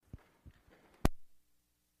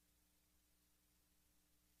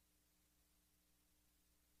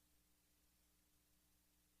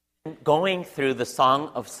Going through the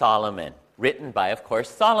Song of Solomon, written by, of course,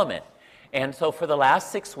 Solomon. And so for the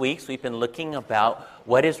last 6 weeks, we've been looking about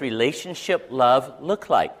what does relationship love look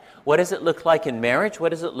like? What does it look like in marriage? What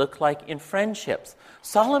does it look like in friendships?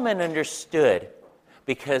 Solomon understood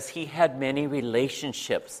because he had many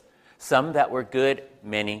relationships, some that were good,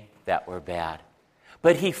 many that were bad.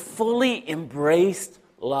 But he fully embraced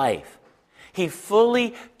life. He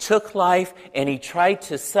fully took life and he tried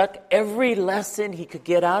to suck every lesson he could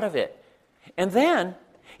get out of it. And then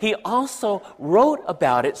he also wrote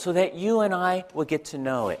about it so that you and I would get to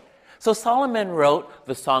know it. So Solomon wrote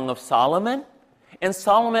the Song of Solomon, and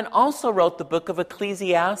Solomon also wrote the book of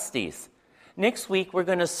Ecclesiastes. Next week, we're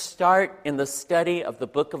going to start in the study of the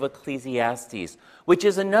book of Ecclesiastes, which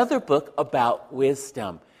is another book about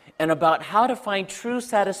wisdom and about how to find true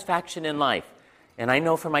satisfaction in life. And I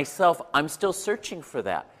know for myself, I'm still searching for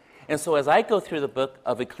that. And so as I go through the book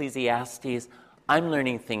of Ecclesiastes, I'm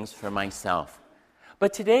learning things for myself.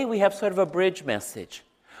 But today we have sort of a bridge message.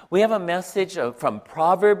 We have a message from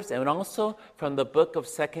Proverbs and also from the book of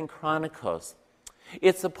 2 Chronicles.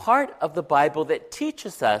 It's a part of the Bible that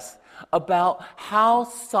teaches us about how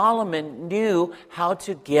Solomon knew how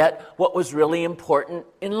to get what was really important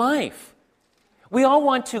in life. We all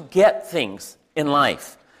want to get things in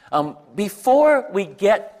life. Before we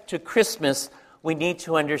get to Christmas, we need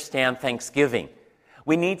to understand Thanksgiving.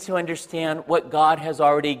 We need to understand what God has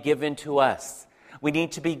already given to us. We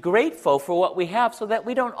need to be grateful for what we have so that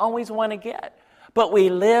we don't always want to get. But we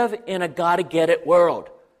live in a gotta-get-it world.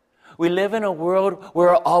 We live in a world where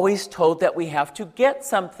we're always told that we have to get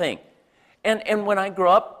something. And when I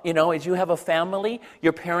grow up, as you have a family,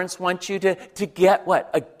 your parents want you to get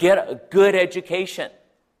what? Get a good education.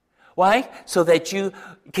 Why? So that you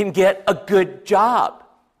can get a good job.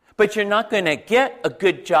 But you're not going to get a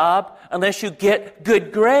good job unless you get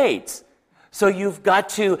good grades. So you've got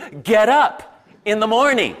to get up in the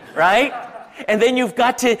morning, right? And then you've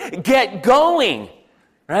got to get going,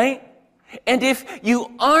 right? And if you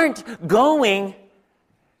aren't going,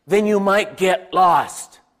 then you might get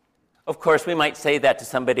lost. Of course, we might say that to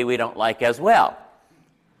somebody we don't like as well.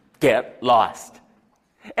 Get lost.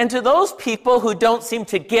 And to those people who don't seem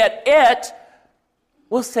to get it,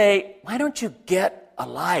 we'll say, why don't you get a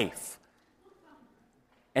life?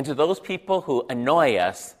 And to those people who annoy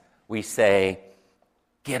us, we say,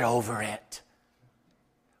 get over it.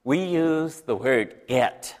 We use the word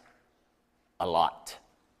get a lot.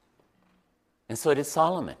 And so did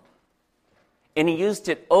Solomon. And he used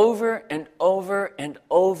it over and over and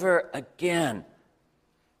over again.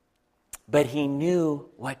 But he knew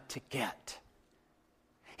what to get.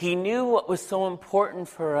 He knew what was so important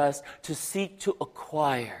for us to seek to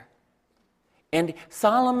acquire. And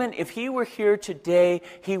Solomon, if he were here today,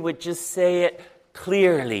 he would just say it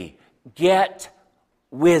clearly. Get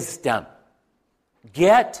wisdom.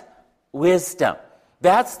 Get wisdom.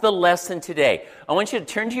 That's the lesson today. I want you to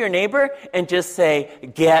turn to your neighbor and just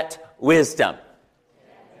say, get wisdom.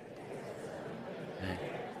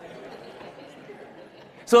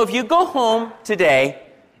 So if you go home today,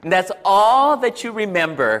 and that's all that you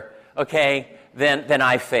remember, okay, then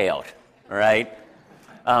I failed, all right?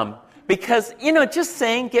 Because, just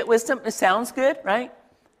saying get wisdom, it sounds good, right?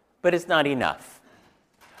 But it's not enough.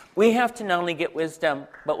 We have to not only get wisdom,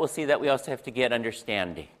 but we'll see that we also have to get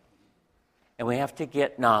understanding. And we have to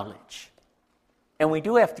get knowledge. And we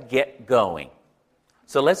do have to get going.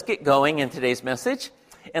 So let's get going in today's message.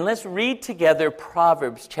 And let's read together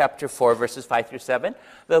Proverbs chapter 4, verses 5 through 7.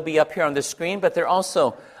 They'll be up here on the screen, but they're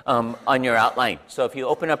also on your outline. So if you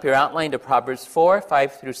open up your outline to Proverbs 4,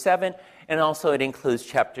 5 through 7, and also it includes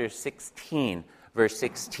chapter 16, verse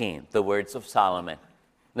 16, the words of Solomon.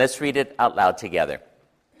 Let's read it out loud together.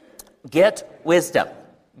 Get wisdom,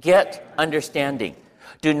 get understanding.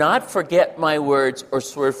 Do not forget my words or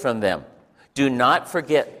swerve from them. Do not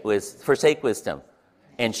forsake wisdom,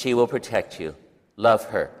 and she will protect you. Love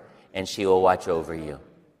her, and she will watch over you.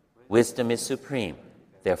 Wisdom is supreme,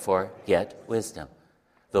 therefore get wisdom.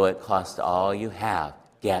 Though it cost all you have,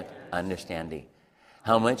 get understanding.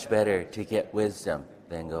 How much better to get wisdom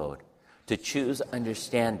than gold, to choose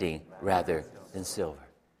understanding rather than silver.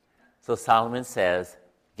 So Solomon says,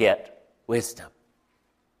 get wisdom.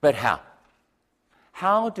 But how?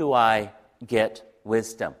 How do I get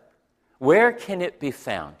wisdom? Where can it be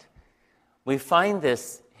found? We find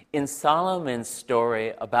this in Solomon's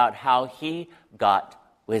story about how he got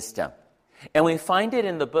wisdom. And we find it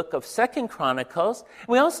in the book of 2 Chronicles.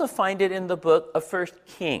 We also find it in the book of 1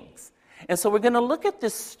 Kings. And so we're going to look at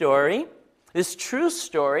this story, this true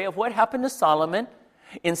story of what happened to Solomon,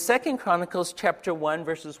 in 2 Chronicles chapter 1,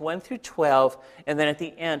 verses 1 through 12, and then at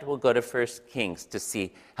the end we'll go to 1 Kings to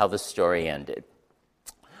see how the story ended.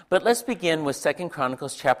 But let's begin with 2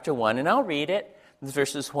 Chronicles chapter 1, and I'll read it,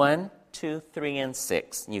 verses 1, 2, 3, and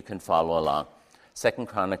 6. You can follow along. 2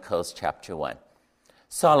 Chronicles chapter 1.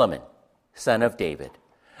 Solomon, son of David,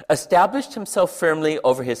 established himself firmly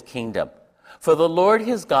over his kingdom, for the Lord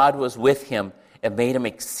his God was with him and made him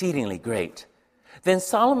exceedingly great. Then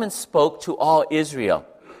Solomon spoke to all Israel,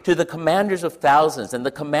 to the commanders of thousands and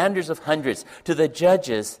the commanders of hundreds, to the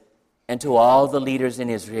judges and to all the leaders in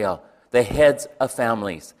Israel, the heads of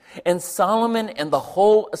families. And Solomon and the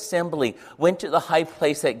whole assembly went to the high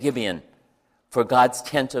place at Gibeon, for God's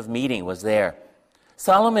tent of meeting was there.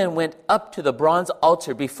 Solomon went up to the bronze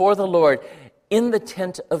altar before the Lord in the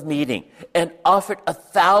tent of meeting and offered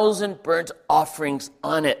 1,000 burnt offerings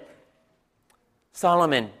on it.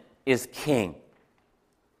 Solomon is king.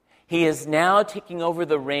 He is now taking over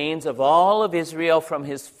the reins of all of Israel from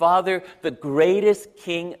his father, the greatest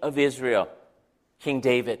king of Israel, King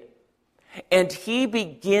David. And he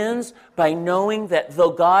begins by knowing that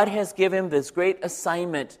though God has given him this great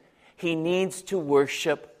assignment, he needs to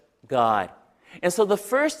worship God. And so the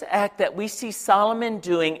first act that we see Solomon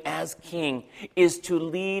doing as king is to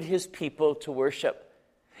lead his people to worship.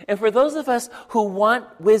 And for those of us who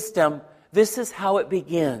want wisdom, this is how it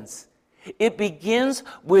begins. It begins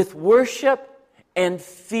with worship and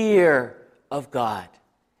fear of God.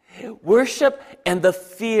 Worship and the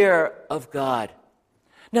fear of God.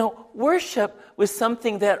 Now, worship was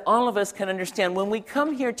something that all of us can understand. When we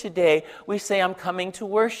come here today, we say, I'm coming to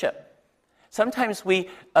worship. Sometimes we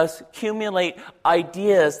accumulate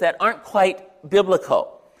ideas that aren't quite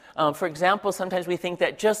biblical. For example, sometimes we think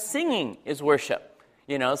that just singing is worship.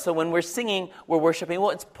 So when we're singing, we're worshiping. Well,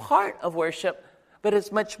 it's part of worship, but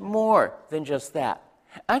it's much more than just that.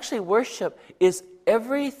 Actually, worship is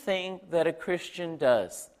everything that a Christian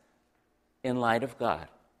does in light of God.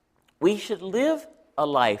 We should live a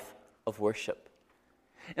life of worship.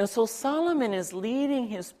 And so Solomon is leading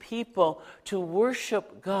his people to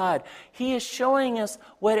worship God. He is showing us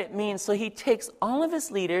what it means. So he takes all of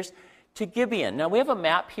his leaders to Gibeon. Now we have a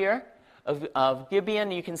map here of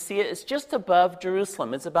Gibeon. You can see it. It's just above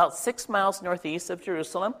Jerusalem. It's about 6 miles northeast of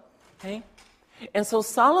Jerusalem. Okay? And so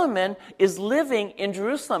Solomon is living in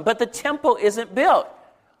Jerusalem, but the temple isn't built.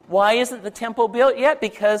 Why isn't the temple built yet?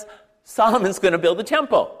 Because Solomon's going to build the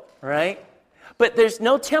temple, right? But there's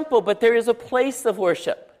no temple, but there is a place of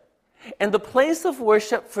worship. And the place of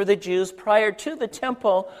worship for the Jews prior to the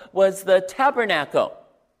temple was the tabernacle.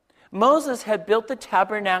 Moses had built the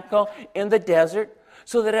tabernacle in the desert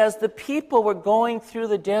so that as the people were going through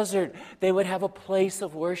the desert, they would have a place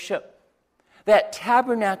of worship. That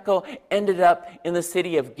tabernacle ended up in the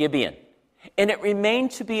city of Gibeon, and it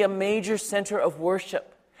remained to be a major center of worship.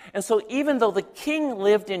 And so even though the king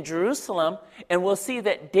lived in Jerusalem, and we'll see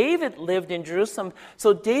that David lived in Jerusalem,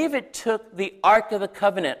 so David took the Ark of the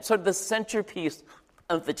Covenant, sort of the centerpiece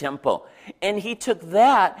of the temple, and he took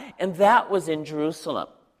that, and that was in Jerusalem.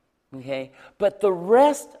 Okay? But the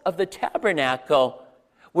rest of the tabernacle,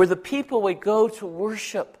 where the people would go to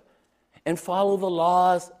worship and follow the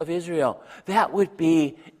laws of Israel, that would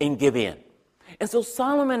be in Gibeon. And so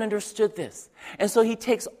Solomon understood this. And so he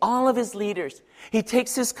takes all of his leaders, he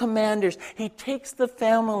takes his commanders, he takes the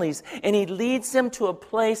families, and he leads them to a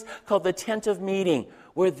place called the tent of meeting,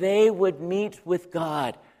 where they would meet with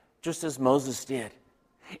God, just as Moses did.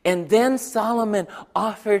 And then Solomon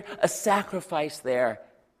offered a sacrifice there,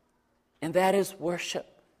 and that is worship.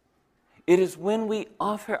 It is when we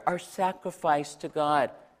offer our sacrifice to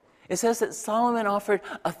God. It says that Solomon offered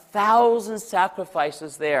 1,000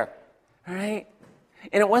 sacrifices there. All right?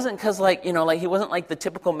 And it wasn't because, he wasn't like the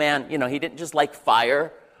typical man. He didn't just like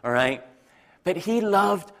fire, all right? But he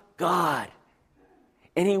loved God.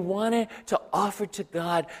 And he wanted to offer to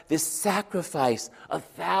God this sacrifice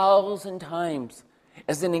 1,000 times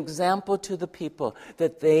as an example to the people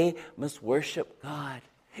that they must worship God.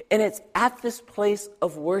 And it's at this place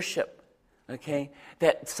of worship, okay,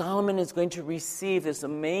 that Solomon is going to receive this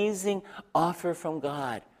amazing offer from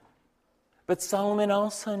God. But Solomon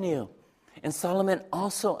also knew, and Solomon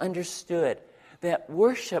also understood, that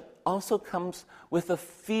worship also comes with a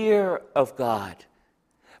fear of God.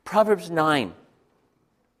 Proverbs 9,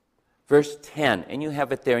 verse 10, and you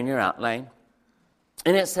have it there in your outline.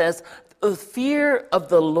 And it says, the fear of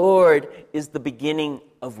the Lord is the beginning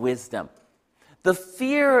of wisdom. The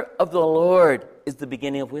fear of the Lord is the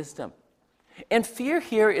beginning of wisdom. And fear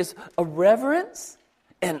here is a reverence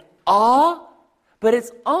and awe, but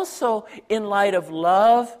it's also in light of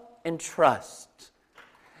love and trust.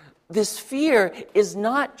 this fear is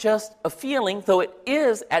not just a feeling, though it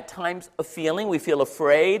is at times a feeling. We feel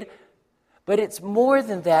afraid. But it's more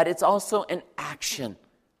than that. It's also an action.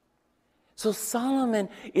 So Solomon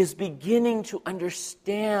is beginning to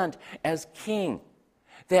understand as king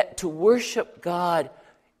that to worship God,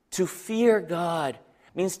 to fear God,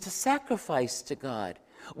 means to sacrifice to God.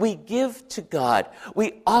 We give to God.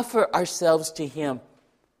 We offer ourselves to Him.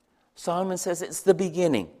 Solomon says it's the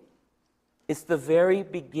beginning. It's the very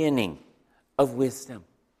beginning of wisdom.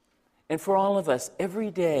 And for all of us,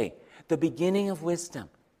 every day, the beginning of wisdom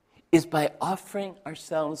is by offering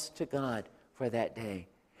ourselves to God for that day.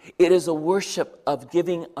 It is a worship of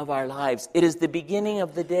giving of our lives. It is the beginning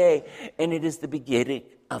of the day, and it is the beginning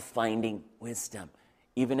of finding wisdom,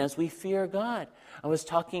 even as we fear God. I was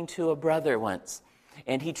talking to a brother once,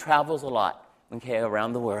 and he travels a lot,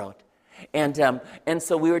 around the world. And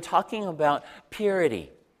so we were talking about purity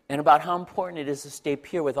and about how important it is to stay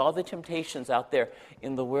pure with all the temptations out there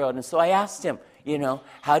in the world. And so I asked him,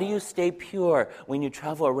 how do you stay pure when you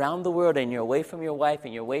travel around the world and you're away from your wife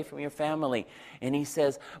and you're away from your family? And he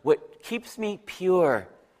says, what keeps me pure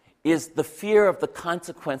is the fear of the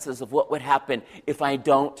consequences of what would happen if I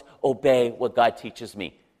don't obey what God teaches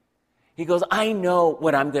me. He goes, I know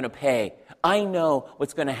what I'm going to pay. I know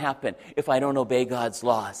what's going to happen if I don't obey God's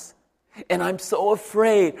laws. And I'm so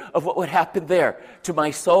afraid of what would happen there to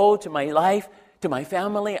my soul, to my life, to my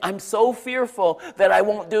family. I'm so fearful that I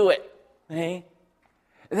won't do it. Okay?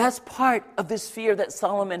 That's part of this fear that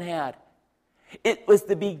Solomon had. It was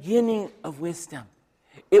the beginning of wisdom.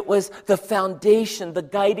 It was the foundation, the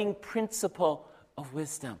guiding principle of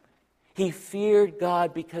wisdom. He feared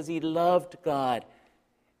God because he loved God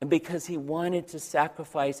and because he wanted to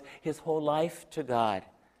sacrifice his whole life to God.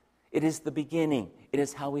 It is the beginning. It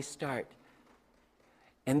is how we start.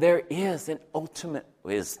 And there is an ultimate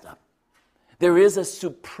wisdom. There is a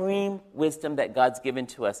supreme wisdom that God's given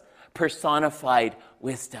to us, personified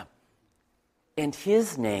wisdom. And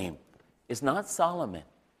his name is not Solomon.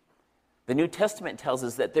 The New Testament tells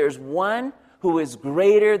us that there's one who is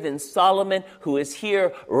greater than Solomon, who is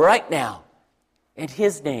here right now. And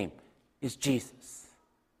his name is Jesus.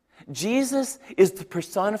 Jesus is the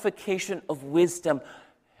personification of wisdom.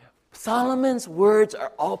 Solomon's words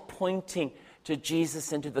are all pointing to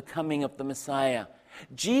Jesus and to the coming of the Messiah.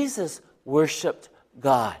 Jesus worshiped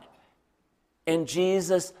God, and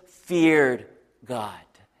Jesus feared God.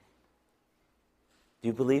 Do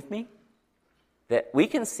you believe me? That we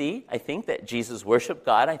can see, I think, that Jesus worshiped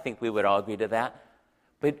God. I think we would all agree to that.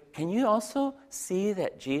 But can you also see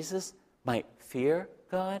that Jesus might fear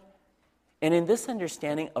God? And in this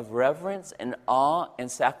understanding of reverence and awe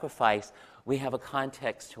and sacrifice, we have a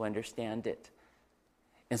context to understand it.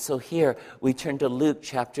 And so here we turn to Luke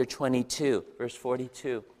chapter 22, verse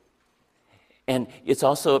 42. And it's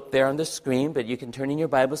also up there on the screen, but you can turn in your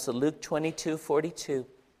Bibles to Luke 22, 42.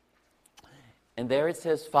 And there it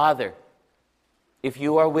says, Father, if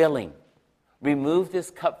you are willing, remove this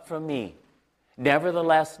cup from me.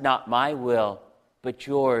 Nevertheless, not my will, but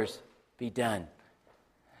yours be done.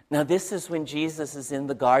 Now this is when Jesus is in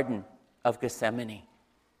the Garden of Gethsemane.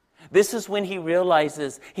 This is when he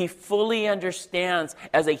realizes, he fully understands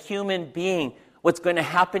as a human being what's going to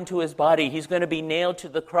happen to his body. He's going to be nailed to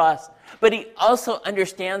the cross. But he also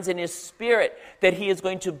understands in his spirit that he is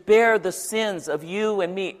going to bear the sins of you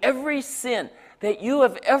and me. Every sin that you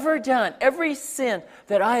have ever done, every sin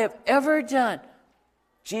that I have ever done,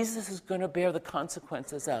 Jesus is going to bear the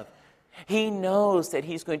consequences of. He knows that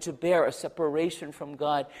he's going to bear a separation from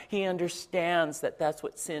God. He understands that that's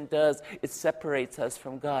what sin does. It separates us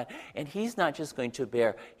from God. And he's not just going to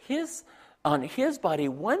bear on his body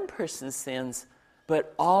one person's sins,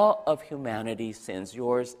 but all of humanity's sins,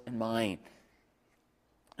 yours and mine.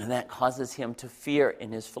 And that causes him to fear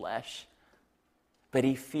in his flesh. But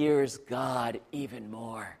he fears God even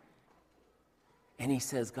more. And he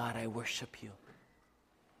says, God, I worship you,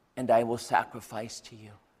 and I will sacrifice to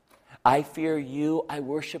you. I fear you, I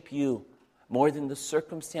worship you, more than the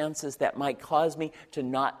circumstances that might cause me to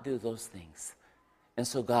not do those things. And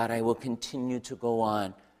so, God, I will continue to go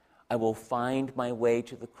on. I will find my way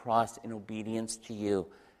to the cross in obedience to you.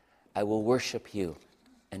 I will worship you,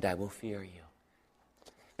 and I will fear you.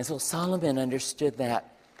 And so Solomon understood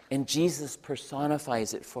that, and Jesus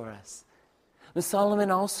personifies it for us. But Solomon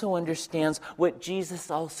also understands what Jesus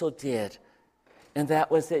also did, and that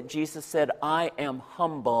was that Jesus said, I am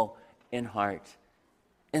humble in heart.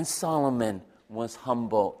 And Solomon was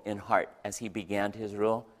humble in heart as he began his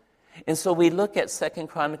rule. And so we look at 2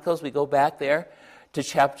 Chronicles, we go back there to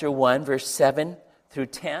chapter 1, verse 7 through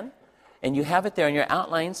 10. And you have it there in your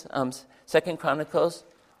outlines, 2 Chronicles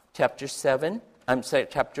chapter 7, I'm sorry,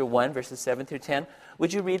 chapter 1, verses 7 through 10.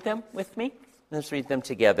 Would you read them with me? Let's read them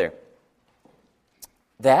together.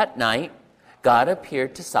 That night, God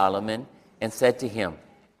appeared to Solomon and said to him,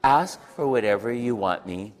 "Ask for whatever you want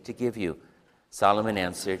me to give you." Solomon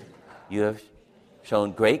answered, "You have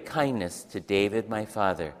shown great kindness to David my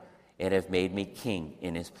father, and have made me king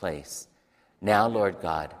in his place. Now, Lord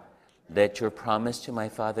God, let your promise to my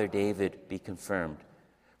father David be confirmed,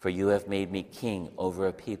 for you have made me king over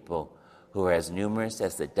a people who are as numerous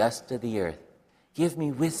as the dust of the earth. Give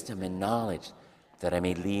me wisdom and knowledge, that I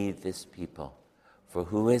may lead this people. For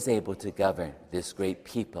who is able to govern this great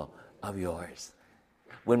people of yours?"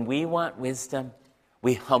 When we want wisdom,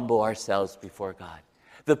 we humble ourselves before God.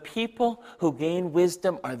 The people who gain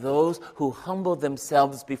wisdom are those who humble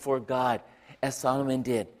themselves before God, as Solomon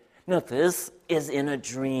did. Now, this is in a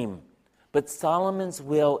dream, but Solomon's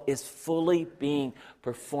will is fully being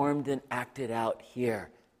performed and acted out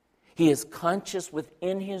here. He is conscious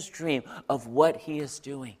within his dream of what he is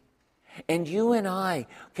doing. And you and I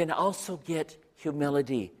can also get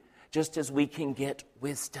humility, just as we can get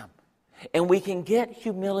wisdom. And we can get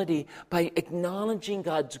humility by acknowledging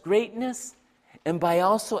God's greatness and by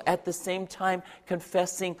also at the same time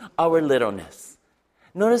confessing our littleness.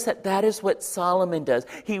 Notice that that is what Solomon does.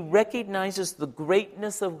 He recognizes the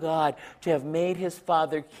greatness of God to have made his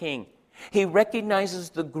father king. He recognizes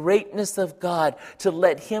the greatness of God to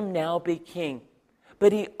let him now be king.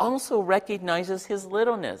 But he also recognizes his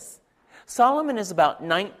littleness. Solomon is about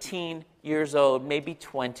 19 years old, maybe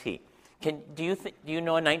 20. Do you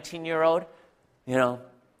know a 19-year-old?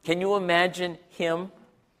 Can you imagine him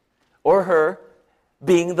or her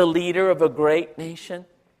being the leader of a great nation?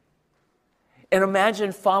 And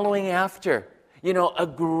imagine following after, a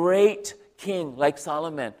great king like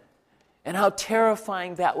Solomon. And how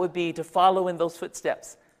terrifying that would be to follow in those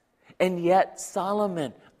footsteps. And yet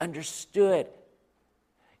Solomon understood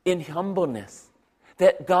in humbleness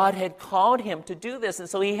that God had called him to do this. And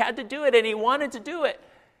so he had to do it, and he wanted to do it.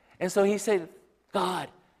 And so he said, God,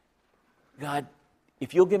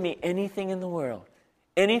 if you'll give me anything in the world,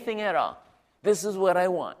 anything at all, this is what I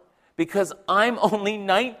want. Because I'm only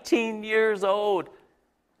 19 years old.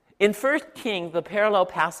 In 1 Kings, the parallel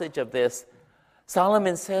passage of this,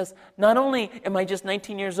 Solomon says, not only am I just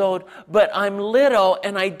 19 years old, but I'm little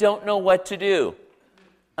and I don't know what to do.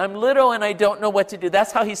 I'm little and I don't know what to do.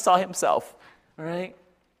 That's how he saw himself, right?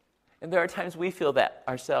 And there are times we feel that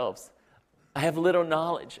ourselves. I have little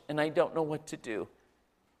knowledge and I don't know what to do.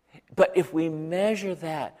 But if we measure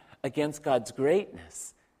that against God's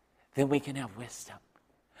greatness, then we can have wisdom.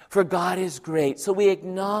 For God is great. So we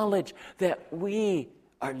acknowledge that we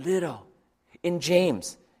are little. In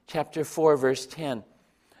James chapter 4, verse 10,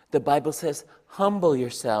 the Bible says, "Humble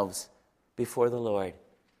yourselves before the Lord,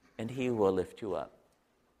 and he will lift you up."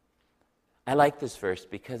 I like this verse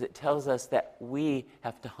because it tells us that we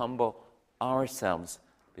have to humble ourselves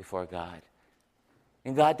before God.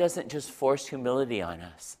 And God doesn't just force humility on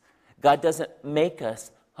us. God doesn't make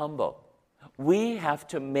us humble. We have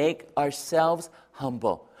to make ourselves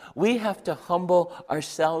humble. We have to humble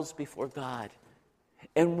ourselves before God.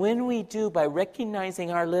 And when we do, by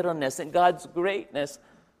recognizing our littleness and God's greatness,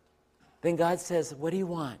 then God says, "What do you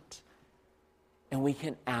want?" And we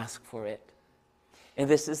can ask for it. And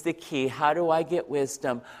this is the key. How do I get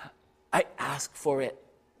wisdom? I ask for it.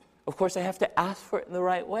 Of course, I have to ask for it in the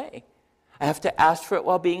right way. I have to ask for it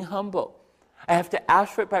while being humble. I have to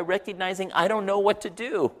ask for it by recognizing I don't know what to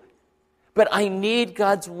do. But I need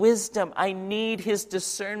God's wisdom. I need his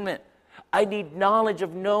discernment. I need knowledge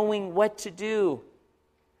of knowing what to do.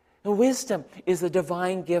 And wisdom is a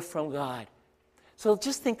divine gift from God. So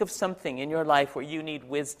just think of something in your life where you need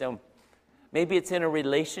wisdom. Maybe it's in a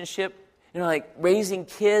relationship, like raising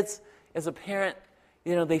kids as a parent.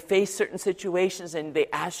 They face certain situations and they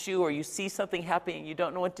ask you, or you see something happening and you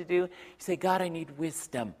don't know what to do. You say, "God, I need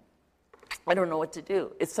wisdom. I don't know what to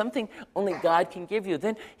do." It's something only God can give you.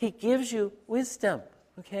 Then he gives you wisdom,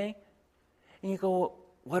 okay? And you go, "Well,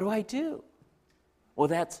 what do I do?" Well,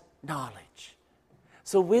 that's knowledge.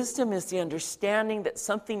 So wisdom is the understanding that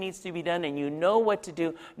something needs to be done and you know what to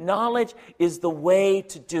do. Knowledge is the way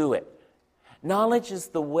to do it. Knowledge is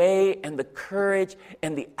the way and the courage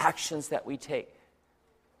and the actions that we take.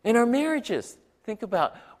 In our marriages, think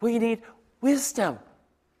about, we need wisdom.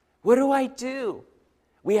 What do I do?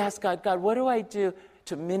 We ask God, "God, what do I do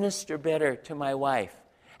to minister better to my wife?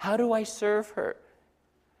 How do I serve her?"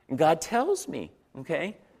 And God tells me,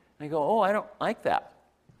 okay? And I go, "Oh, I don't like that."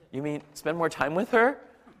 You mean spend more time with her?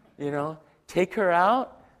 Take her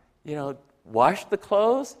out? Wash the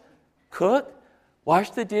clothes? Cook?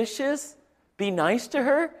 Wash the dishes? Be nice to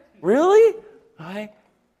her? Really?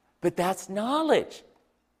 But that's knowledge.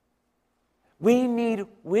 We need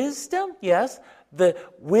wisdom, yes, the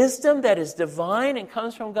wisdom that is divine and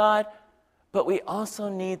comes from God, but we also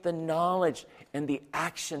need the knowledge and the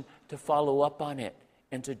action to follow up on it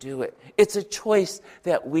and to do it. It's a choice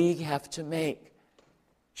that we have to make.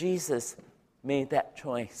 Jesus made that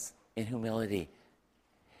choice in humility.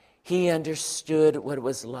 He understood what it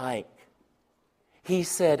was like. He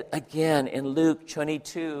said again in Luke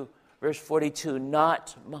 22, verse 42,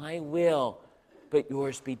 "Not my will, but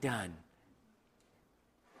yours be done."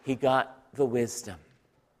 He got the wisdom.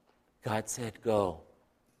 God said, "Go,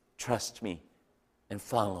 trust me, and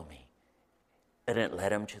follow me." And it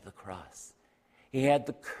led him to the cross. He had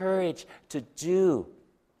the courage to do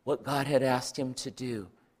what God had asked him to do.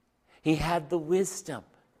 He had the wisdom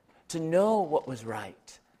to know what was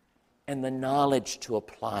right and the knowledge to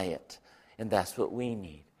apply it. And that's what we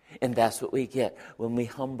need. And that's what we get when we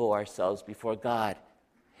humble ourselves before God.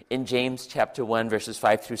 In James chapter 1, verses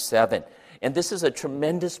 5 through 7. And this is a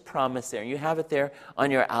tremendous promise there. You have it there on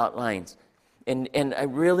your outlines. And I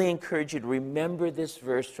really encourage you to remember this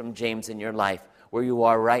verse from James in your life, where you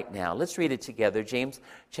are right now. Let's read it together. James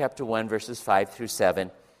chapter 1, verses 5 through 7.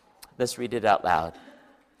 Let's read it out loud.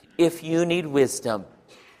 "If you need wisdom,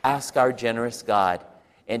 ask our generous God,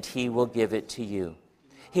 and he will give it to you.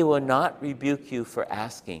 He will not rebuke you for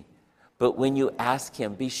asking, but when you ask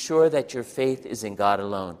him, be sure that your faith is in God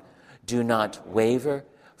alone. Do not waver,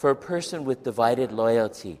 for a person with divided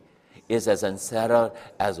loyalty is as unsettled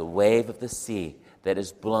as a wave of the sea that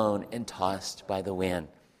is blown and tossed by the wind."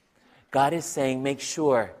 God is saying, make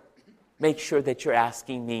sure that you're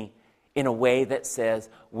asking me in a way that says,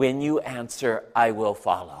 when you answer, I will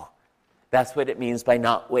follow. That's what it means by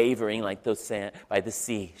not wavering like those sand by the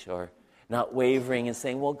seashore. Not wavering and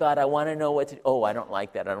saying, well, God, I want to know what to do. Oh, I don't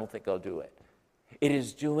like that. I don't think I'll do it. It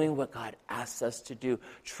is doing what God asks us to do,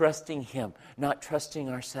 trusting him, not trusting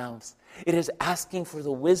ourselves. It is asking for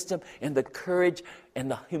the wisdom and the courage and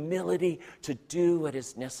the humility to do what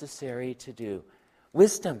is necessary to do.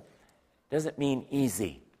 Wisdom doesn't mean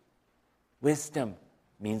easy. Wisdom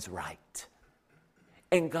means right.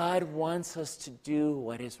 And God wants us to do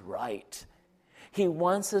what is right. He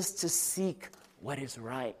wants us to seek what is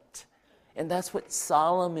right. And that's what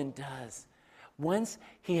Solomon does. Once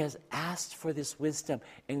he has asked for this wisdom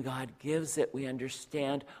and God gives it, we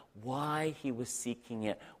understand why he was seeking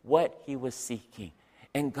it, what he was seeking.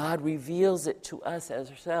 And God reveals it to us as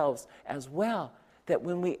ourselves as well, that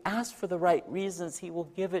when we ask for the right reasons, he will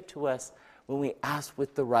give it to us when we ask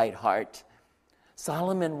with the right heart.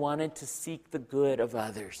 Solomon wanted to seek the good of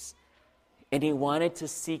others, and he wanted to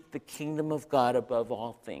seek the kingdom of God above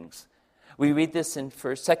all things. We read this in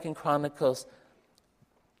 2 Chronicles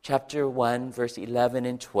chapter 1, verse 11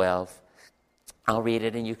 and 12. I'll read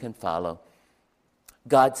it and you can follow.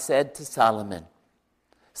 God said to Solomon,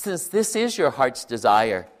 "Since this is your heart's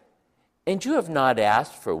desire, and you have not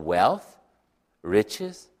asked for wealth,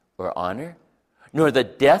 riches, or honor, nor the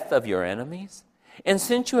death of your enemies, and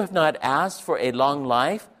since you have not asked for a long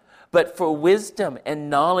life, but for wisdom and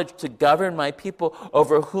knowledge to govern my people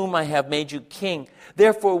over whom I have made you king,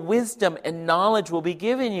 therefore wisdom and knowledge will be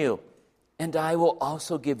given you. And I will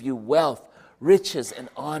also give you wealth, riches, and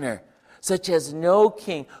honor, such as no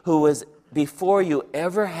king who was before you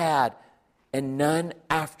ever had, and none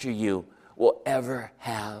after you will ever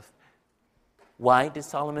have." Why did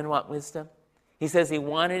Solomon want wisdom? He says he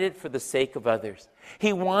wanted it for the sake of others.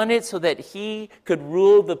 He wanted it so that he could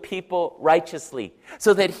rule the people righteously,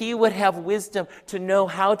 so that he would have wisdom to know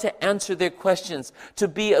how to answer their questions, to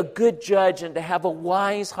be a good judge and to have a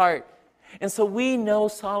wise heart. And so we know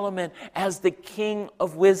Solomon as the king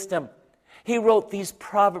of wisdom. He wrote these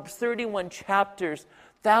Proverbs, 31 chapters,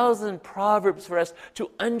 1,000 Proverbs for us to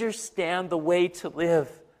understand the way to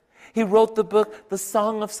live. He wrote the book, the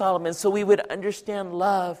Song of Solomon, so we would understand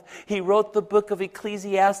love. He wrote the book of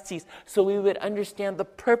Ecclesiastes, so we would understand the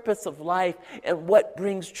purpose of life and what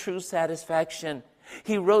brings true satisfaction.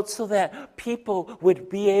 He wrote so that people would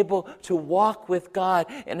be able to walk with God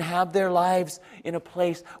and have their lives in a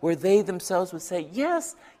place where they themselves would say,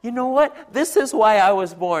 yes, you know what? This is why I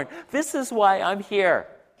was born. This is why I'm here.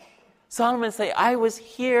 Solomon say, I was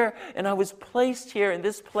here and I was placed here in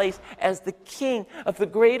this place as the king of the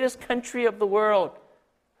greatest country of the world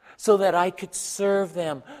so that I could serve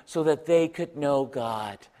them, so that they could know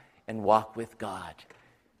God and walk with God.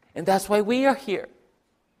 And that's why we are here.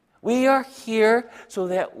 We are here so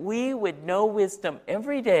that we would know wisdom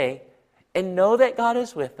every day and know that God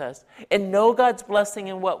is with us and know God's blessing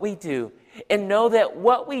in what we do and know that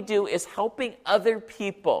what we do is helping other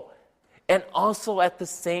people and also at the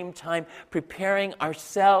same time preparing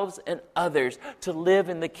ourselves and others to live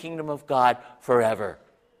in the kingdom of God forever.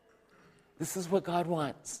 This is what God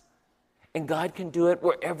wants. And God can do it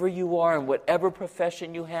wherever you are, in whatever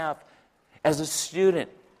profession you have, as a student,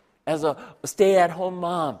 as a stay-at-home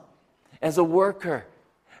mom, as a worker.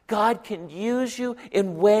 God can use you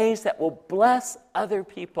in ways that will bless other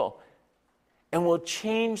people and will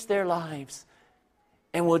change their lives.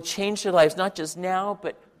 And will change their lives, not just now,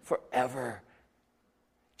 but forever.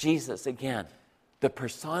 Jesus, again, the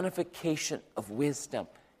personification of wisdom.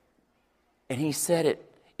 And he said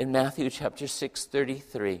it in Matthew chapter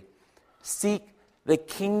 6:33. Seek the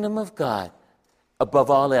kingdom of God above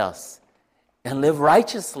all else and live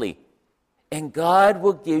righteously, and God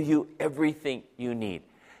will give you everything you need.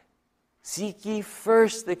 Seek ye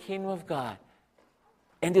first the kingdom of God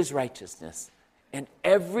and his righteousness, and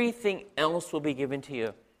everything else will be given to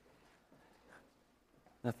you.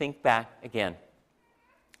 Now think back again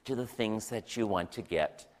to the things that you want to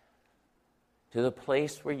get, to the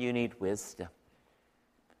place where you need wisdom.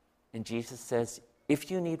 And Jesus says,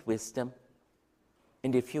 if you need wisdom,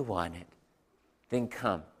 and if you want it, then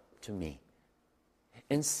come to me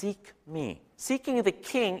and seek me. Seeking the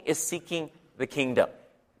king is seeking the kingdom.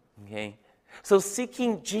 Okay? So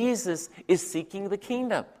seeking Jesus is seeking the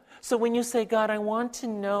kingdom. So when you say, God, I want to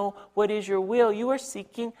know what is your will, you are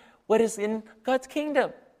seeking what is in God's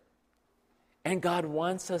kingdom. And God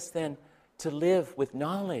wants us then to live with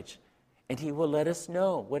knowledge, and he will let us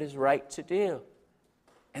know what is right to do.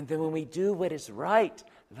 And then when we do what is right,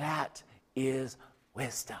 that is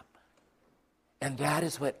wisdom. And that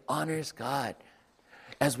is what honors God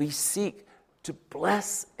as we seek to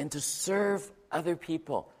bless and to serve other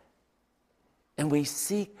people. And we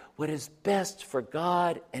seek what is best for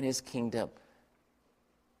God and his kingdom.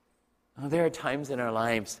 There are times in our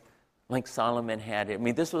lives like Solomon had. I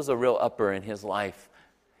mean, this was a real upper in his life.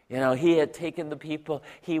 You know, he had taken the people.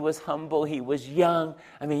 He was humble. He was young.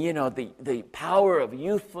 I mean, you know, the power of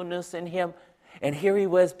youthfulness in him. And here he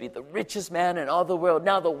was, be the richest man in all the world,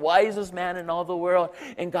 now the wisest man in all the world.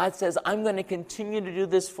 And God says, I'm going to continue to do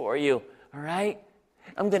this for you, all right?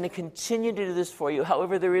 I'm going to continue to do this for you.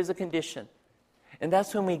 However, there is a condition. And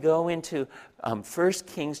that's when we go into 1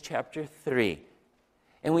 Kings chapter 3.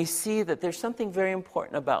 And we see that there's something very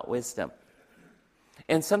important about wisdom.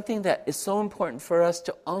 And something that is so important for us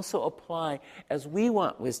to also apply as we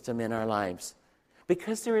want wisdom in our lives.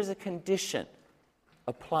 Because there is a condition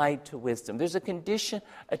applied to wisdom. There's a condition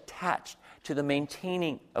attached to the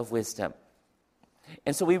maintaining of wisdom.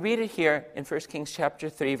 And so we read it here in 1 Kings chapter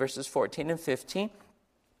 3, verses 14 and 15.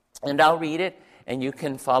 And I'll read it, and you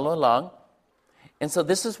can follow along. And so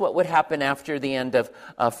this is what would happen after the end of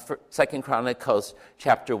 2 Chronicles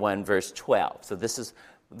chapter 1, verse 12. So this is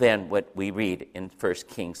then what we read in 1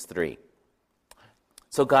 Kings 3.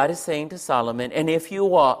 So God is saying to Solomon, and if you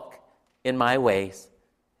walk in my ways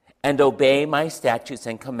and obey my statutes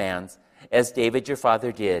and commands, as David your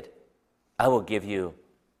father did, I will give you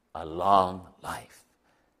a long life.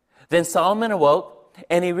 Then Solomon awoke,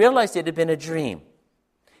 and he realized it had been a dream.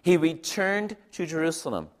 He returned to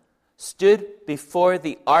Jerusalem, stood before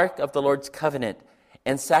the ark of the Lord's covenant,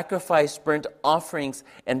 and sacrificed burnt offerings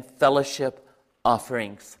and fellowship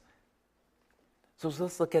offerings. So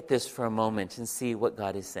let's look at this for a moment and see what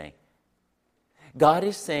God is saying. God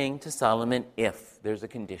is saying to Solomon, if there's a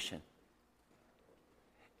condition.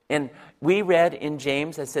 And we read in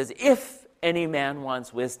James that says, if any man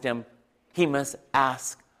wants wisdom, he must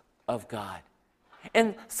ask of God.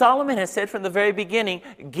 And Solomon has said from the very beginning,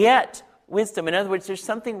 get wisdom. In other words, there's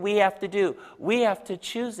something we have to do. We have to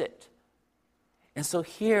choose it. And so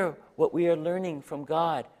here, what we are learning from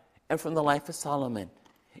God and from the life of Solomon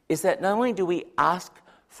is that not only do we ask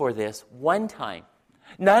for this one time,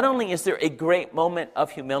 not only is there a great moment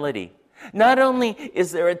of humility, not only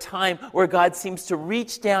is there a time where God seems to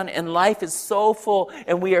reach down and life is so full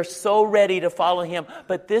and we are so ready to follow him,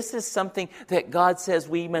 but this is something that God says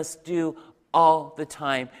we must do all the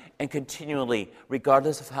time and continually,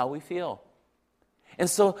 regardless of how we feel. And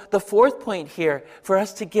so the fourth point here for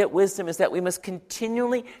us to get wisdom is that we must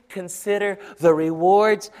continually consider the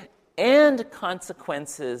rewards and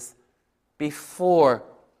consequences before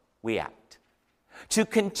we act. To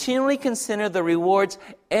continually consider the rewards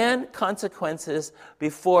and consequences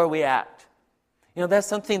before we act. You know, that's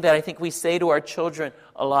something that I think we say to our children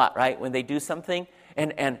a lot, right? When they do something,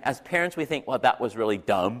 and as parents we think, well, that was really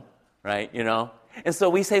dumb, right? You know? And so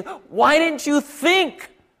we say, why didn't you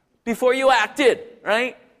think before you acted,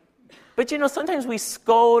 right? But you know, sometimes we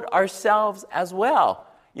scold ourselves as well.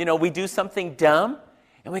 You know, we do something dumb,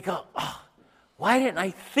 and we go, oh, why didn't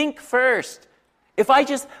I think first? If I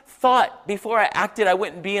just thought before I acted, I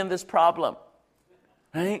wouldn't be in this problem.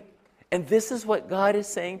 Right? And this is what God is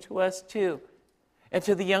saying to us too. And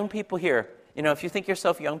to the young people here, if you think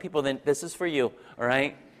yourself young people, then this is for you, all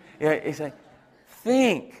right? He's like,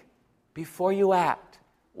 think before you act.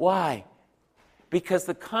 Why? Because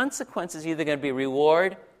the consequence is either going to be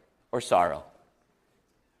reward or sorrow.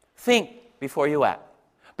 Think before you act.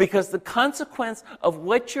 Because the consequence of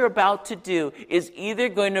what you're about to do is either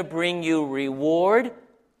going to bring you reward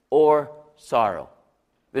or sorrow.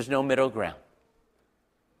 There's no middle ground.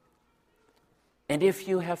 And if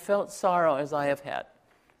you have felt sorrow, as I have had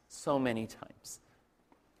so many times,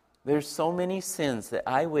 there's so many sins that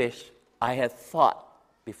I wish I had thought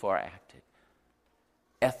before I acted.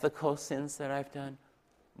 Ethical sins that I've done,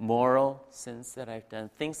 moral sins that I've done,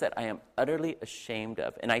 things that I am utterly ashamed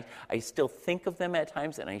of. And I still think of them at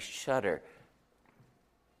times and I shudder.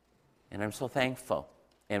 And I'm so thankful,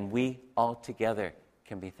 and we all together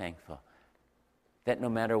can be thankful, that no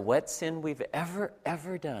matter what sin we've ever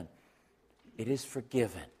done, it is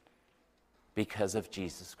forgiven because of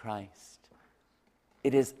Jesus Christ.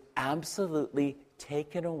 It is absolutely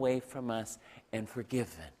taken away from us and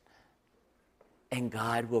forgiven. And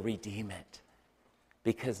God will redeem it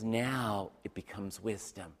because now it becomes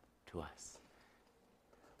wisdom to us.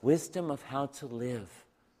 Wisdom of how to live.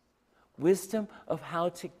 Wisdom of how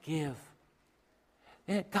to give.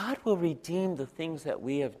 And God will redeem the things that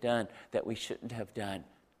we have done that we shouldn't have done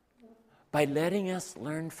by letting us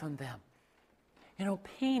learn from them.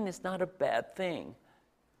 Pain is not a bad thing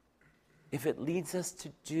if it leads us to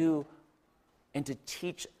do and to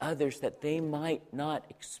teach others that they might not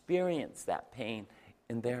experience that pain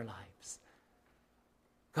in their lives.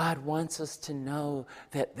 God wants us to know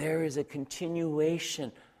that there is a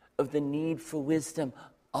continuation of the need for wisdom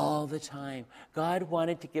all the time. God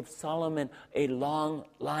wanted to give Solomon a long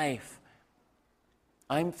life.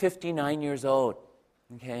 I'm 59 years old,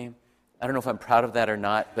 okay? I don't know if I'm proud of that or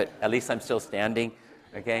not, but at least I'm still standing,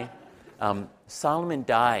 okay? Solomon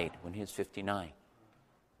died when he was 59.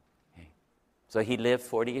 Okay? So he lived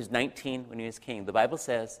 40 years, 19 when he was king. The Bible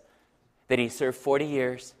says that he served 40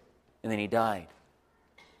 years and then he died.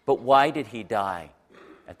 But why did he die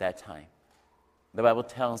at that time? The Bible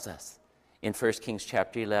tells us in 1 Kings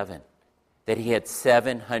chapter 11 that he had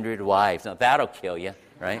 700 wives. Now that'll kill you,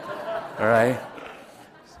 right? All right?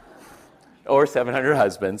 Or 700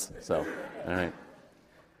 husbands. So, all right.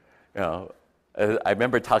 I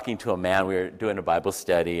remember talking to a man. We were doing a Bible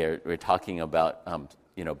study. We were talking about,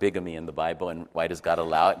 bigamy in the Bible and why does God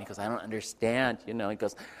allow it? And he goes, I don't understand. He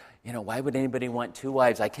goes, why would anybody want 2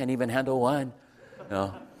 wives? I can't even handle one.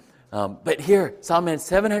 But here, Solomon had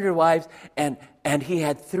 700 wives, and he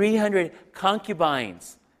had 300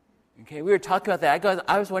 concubines. Okay, we were talking about that.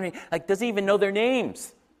 I was wondering, does he even know their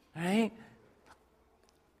names? Right?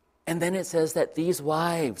 And then it says that these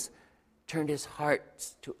wives turned his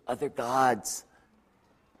heart to other gods.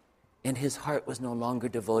 And his heart was no longer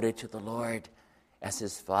devoted to the Lord as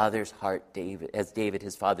his father's heart, David,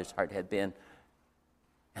 his father's heart had been.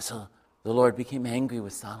 And so the Lord became angry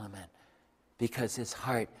with Solomon because his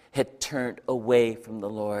heart had turned away from the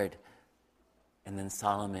Lord. And then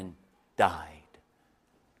Solomon died.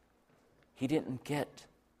 He didn't get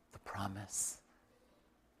the promise.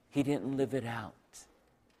 He didn't live it out.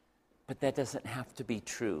 But that doesn't have to be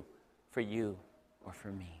true for you or for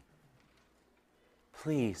me.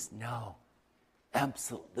 Please know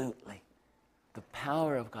absolutely the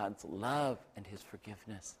power of God's love and his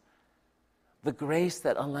forgiveness. The grace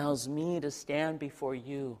that allows me to stand before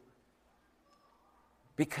you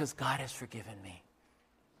because God has forgiven me.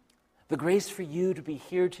 The grace for you to be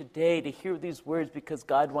here today, to hear these words because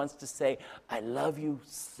God wants to say, I love you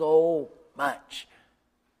so much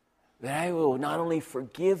that I will not only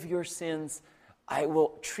forgive your sins, I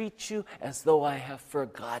will treat you as though I have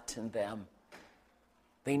forgotten them.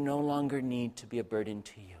 They no longer need to be a burden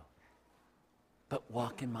to you, but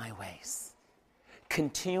walk in my ways.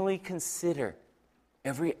 Continually consider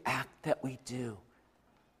every act that we do.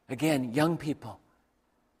 Again, young people,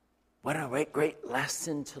 what a great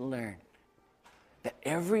lesson to learn. That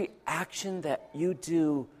every action that you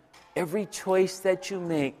do, every choice that you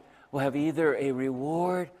make will have either a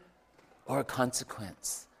reward or a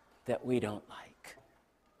consequence that we don't like.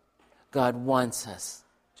 God wants us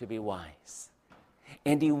to be wise.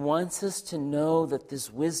 And he wants us to know that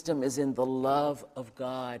this wisdom is in the love of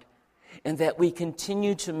God and that we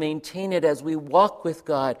continue to maintain it as we walk with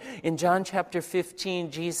God. In John chapter 15,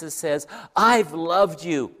 Jesus says, I've loved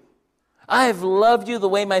you. I've loved you the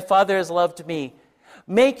way my Father has loved me.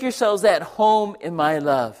 Make yourselves at home in my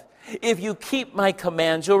love. If you keep my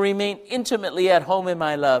commands, you'll remain intimately at home in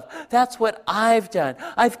my love. That's what I've done.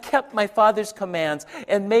 I've kept my Father's commands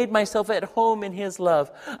and made myself at home in his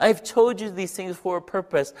love. I've told you these things for a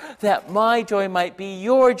purpose, that my joy might be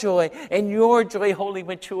your joy and your joy wholly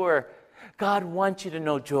mature. God wants you to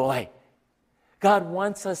know joy. God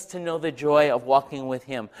wants us to know the joy of walking with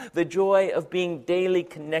him, the joy of being daily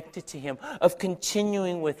connected to him, of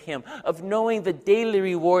continuing with him, of knowing the daily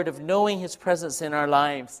reward of knowing his presence in our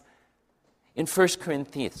lives. In 1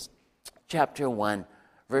 Corinthians chapter 1,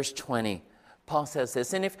 verse 20, Paul says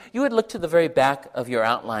this, and if you would look to the very back of your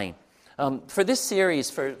outline, for this series,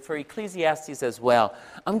 for Ecclesiastes as well,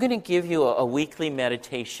 I'm going to give you a weekly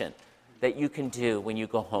meditation that you can do when you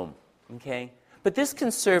go home, okay? But this can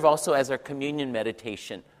serve also as our communion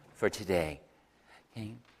meditation for today.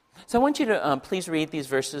 Okay? So I want you to please read these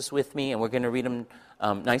verses with me, and we're going to read them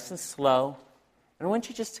nice and slow. And I want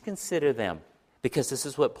you just to consider them, because this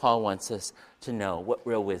is what Paul wants us to know, what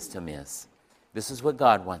real wisdom is. This is what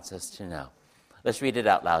God wants us to know. Let's read it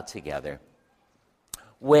out loud together.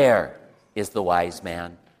 Where is the wise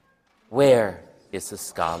man? Where is the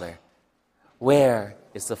scholar? Where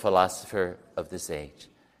is the philosopher of this age?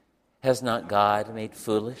 Has not God made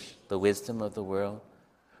foolish the wisdom of the world?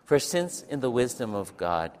 For since in the wisdom of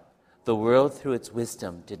God, the world through its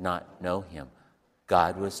wisdom did not know him,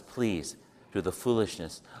 God was pleased through the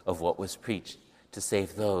foolishness of what was preached to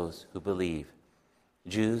save those who believe.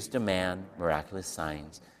 Jews demand miraculous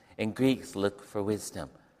signs, and Greeks look for wisdom,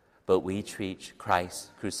 but we preach Christ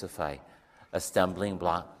crucified, a stumbling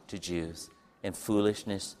block to Jews and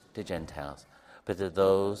foolishness to Gentiles. But to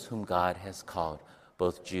those whom God has called,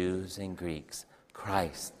 both Jews and Greeks,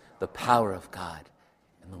 Christ, the power of God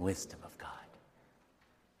and the wisdom of God.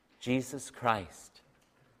 Jesus Christ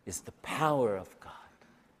is the power of God.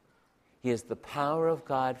 He is the power of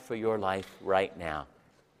God for your life right now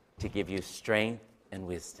to give you strength and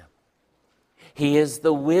wisdom. He is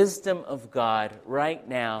the wisdom of God right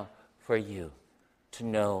now for you to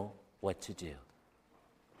know what to do.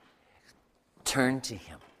 Turn to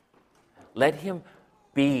him. Let him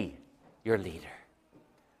be your leader.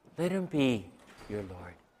 Let him be your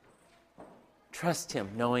Lord. Trust him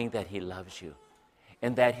knowing that he loves you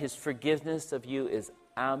and that his forgiveness of you is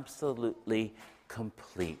absolutely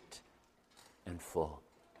complete and full.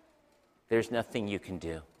 There's nothing you can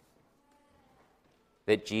do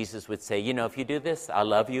that Jesus would say, you know, if you do this, I'll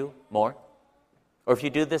love you more. Or if you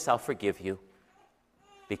do this, I'll forgive you,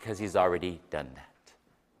 because he's already done that.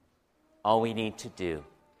 All we need to do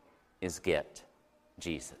is get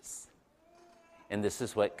Jesus. And this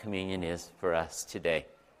is what communion is for us today.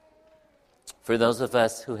 For those of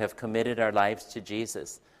us who have committed our lives to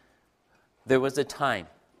Jesus, there was a time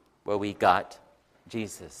where we got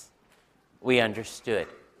Jesus. We understood.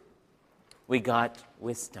 We got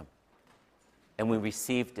wisdom. And we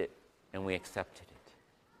received it, and we accepted it.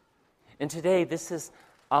 And today, this is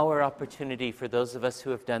our opportunity for those of us who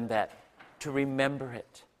have done that to remember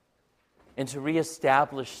it and to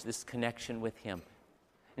reestablish this connection with him.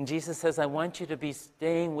 And Jesus says, I want you to be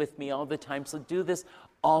staying with me all the time. So do this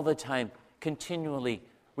all the time, continually.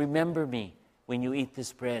 Remember me when you eat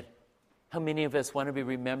this bread. How many of us want to be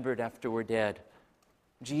remembered after we're dead?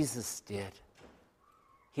 Jesus did.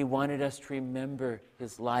 He wanted us to remember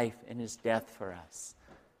his life and his death for us.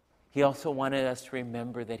 He also wanted us to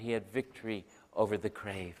remember that he had victory over the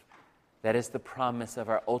grave. That is the promise of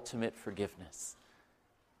our ultimate forgiveness.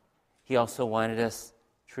 He also wanted us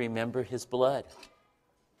to remember his blood.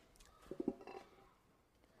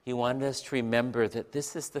 He wanted us to remember that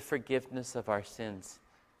this is the forgiveness of our sins.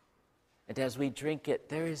 And as we drink it,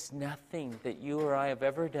 there is nothing that you or I have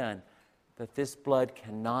ever done that this blood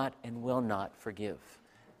cannot and will not forgive.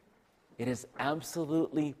 It is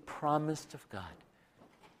absolutely promised of God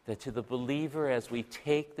that to the believer, as we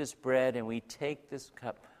take this bread and we take this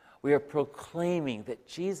cup, we are proclaiming that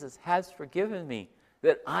Jesus has forgiven me,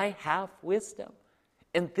 that I have wisdom.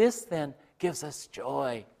 And this then gives us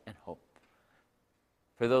joy and hope.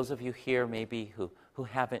 For those of you here maybe who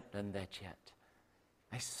haven't done that yet,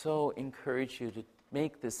 I so encourage you to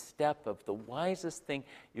make this step of the wisest thing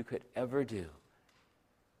you could ever do,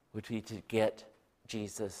 would be to get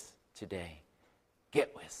Jesus today.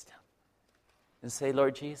 Get wisdom. And say,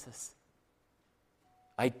 Lord Jesus,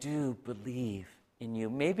 I do believe in you.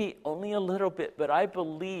 Maybe only a little bit, but I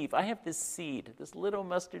believe. I have this seed, this little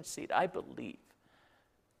mustard seed. I believe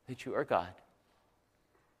that you are God.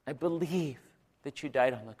 I believe that you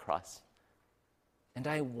died on the cross. And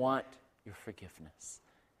I want your forgiveness.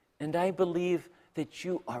 And I believe that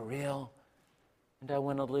you are real. And I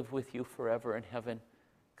want to live with you forever in heaven,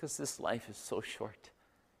 because this life is so short.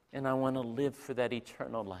 and I want to live for that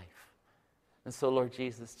eternal life. And so, Lord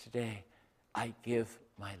Jesus, today I give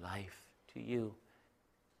my life to you,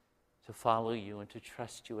 to follow you and to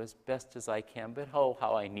trust you as best as I can. But oh,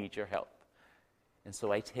 how I need your help. And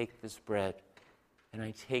so I take this bread and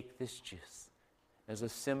I take this juice as a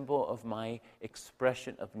symbol of my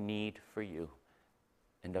expression of need for you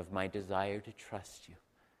and of my desire to trust you.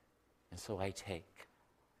 And so I take,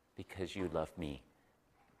 because you love me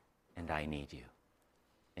and I need you.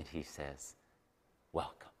 And he says,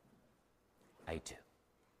 welcome. I do.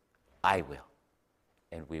 I will.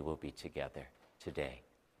 And we will be together today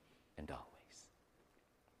and always.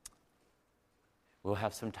 We'll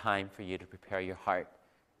have some time for you to prepare your heart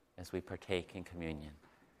as we partake in communion.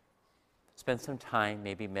 Spend some time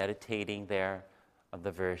maybe meditating there on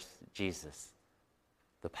the verse, Jesus,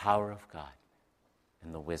 the power of God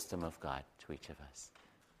and the wisdom of God to each of us.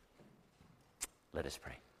 Let us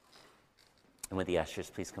pray. And would the ushers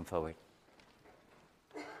please come forward?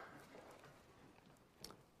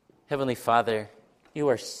 Heavenly Father, you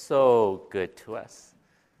are so good to us.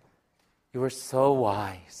 You are so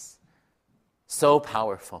wise, so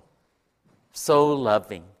powerful, so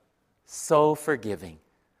loving, so forgiving,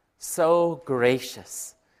 so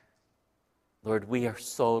gracious. Lord, we are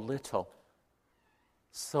so little,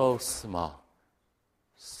 so small,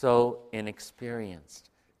 so inexperienced,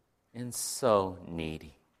 and so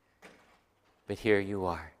needy. But here you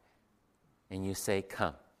are, and you say,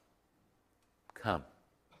 come, come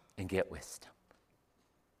and get wisdom.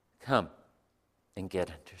 Come and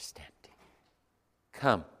get understanding.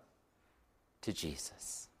 Come to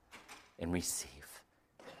Jesus and receive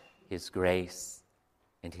his grace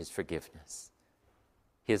and his forgiveness,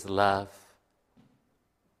 his love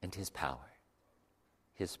and his power,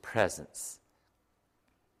 his presence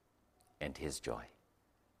and his joy.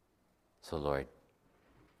 So, Lord,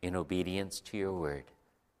 in obedience to your word,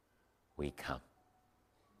 we come.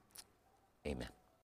 Amen.